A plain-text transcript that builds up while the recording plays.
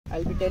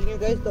I'll be telling you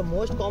guys the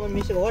most common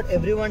mistake what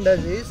everyone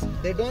does is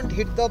they don't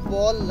hit the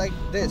ball like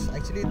this.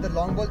 Actually the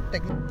long ball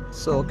technique.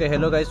 So okay,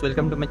 hello guys,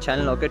 welcome to my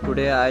channel. Okay,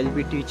 today I'll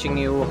be teaching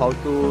you how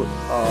to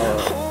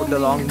put the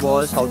long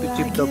balls, how to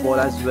chip the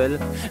ball as well.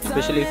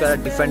 Especially if you are a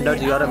defender,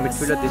 you are a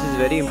midfielder, this is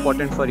very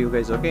important for you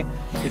guys. Okay,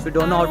 if you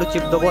don't know how to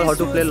chip the ball, how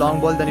to play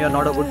long ball, then you are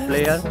not a good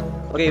player.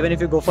 Okay, even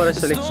if you go for a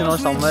selection or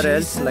somewhere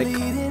else, like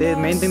the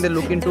main thing they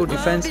look into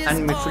defense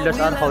and midfielders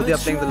are how they are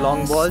playing the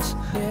long balls.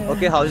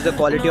 Okay, how is the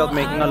quality of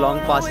making a long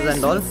passes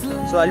and all.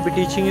 So I'll be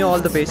teaching you all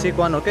the basic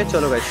one. Okay,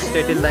 chalo guys,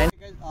 stay till the end.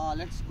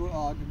 Let's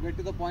go get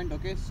to the point.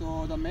 Okay,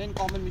 so the main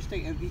common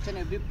mistake each and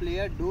every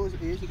player does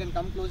is, you can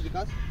come close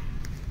because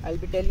I'll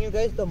be telling you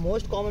guys the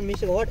most common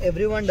mistake what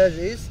everyone does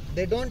is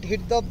they don't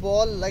hit the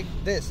ball like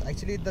this.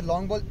 Actually the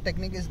long ball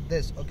technique is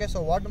this. Okay,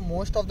 so what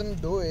most of them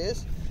do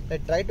is they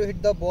try to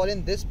hit the ball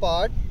in this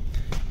part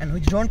and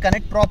which don't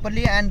connect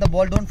properly and the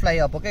ball don't fly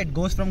up. Okay, it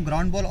goes from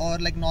ground ball or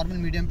like normal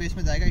medium pace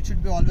mein jayega. It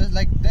should be always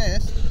like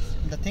this.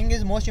 The thing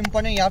is most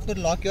important, you have to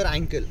lock your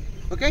ankle.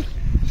 Okay,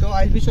 so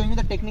I'll be showing you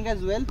the technique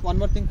as well. One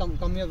more thing,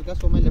 come here because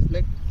for my left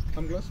leg,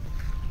 come close.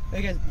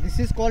 Okay guys, this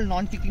is called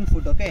non-kicking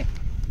foot. Okay,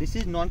 this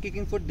is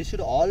non-kicking foot. This should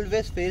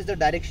always face the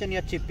direction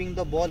you're chipping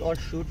the ball or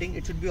shooting.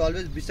 It should be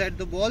always beside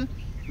the ball,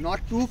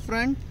 not too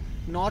front,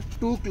 not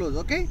too close.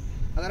 Okay,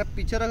 अगर आप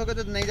पीछे रखोगे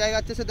तो नहीं जाएगा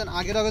अच्छे से, then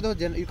आगे रखोगे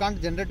तो you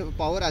can't generate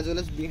power as well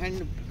as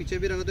behind. पीछे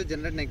भी रखोगे तो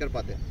generate नहीं कर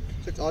पाते.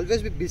 So it's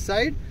always be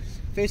beside,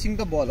 facing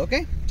the ball.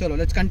 Okay, चलो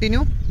let's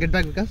continue. Get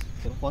back because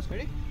pause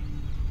करें.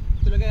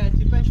 So look at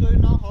chip and show you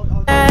now how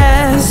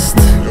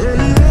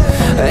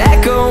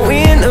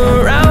echoing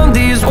around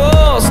these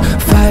walls,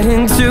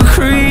 fighting to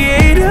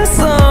create a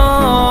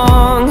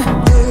song.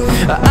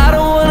 I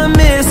don't wanna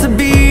miss a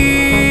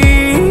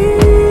beat,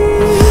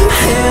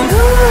 and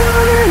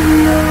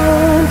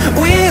on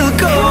we'll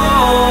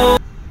go.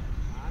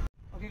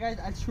 Okay guys,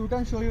 I'll shoot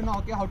and show you now.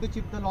 Okay, how to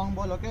chip the long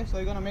ball. Okay, so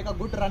you're gonna make a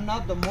good run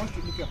up. The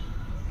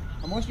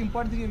most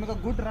important thing, you make a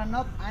good run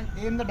up and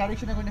aim the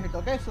direction you're going to hit.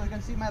 Okay, so you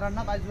can see my run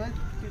up as well.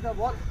 Hit the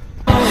ball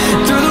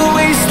through the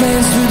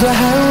wastelands, through the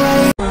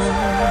highway.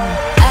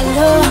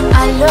 Allô,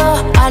 allô,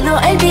 allô,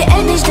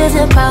 LBN, je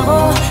deviens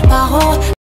paro, paro.